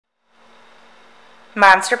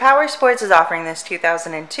Monster Powersports is offering this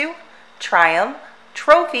 2002 Triumph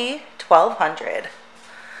Trophy 1200.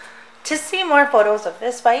 To see more photos of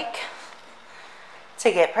this bike,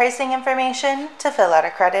 to get pricing information, to fill out a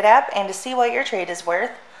credit app, and to see what your trade is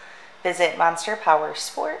worth, visit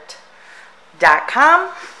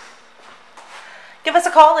monsterpowersport.com. Give us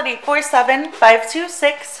a call at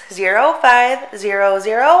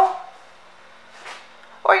 847-526-0500.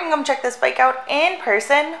 Or you can come check this bike out in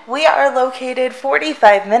person. We are located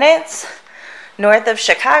 45 minutes north of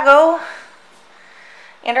Chicago.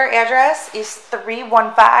 And our address is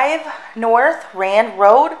 315 North Rand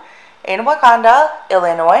Road in Wauconda,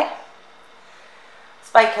 Illinois.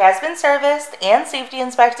 This bike has been serviced and safety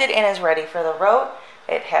inspected and is ready for the road.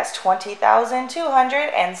 It has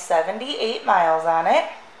 20,278 miles on it.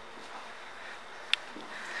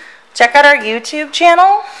 Check out our YouTube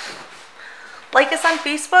channel. Like us on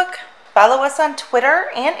Facebook, follow us on Twitter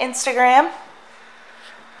and Instagram.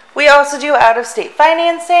 We also do out-of-state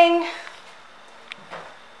financing,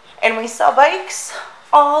 and we sell bikes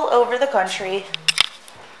all over the country.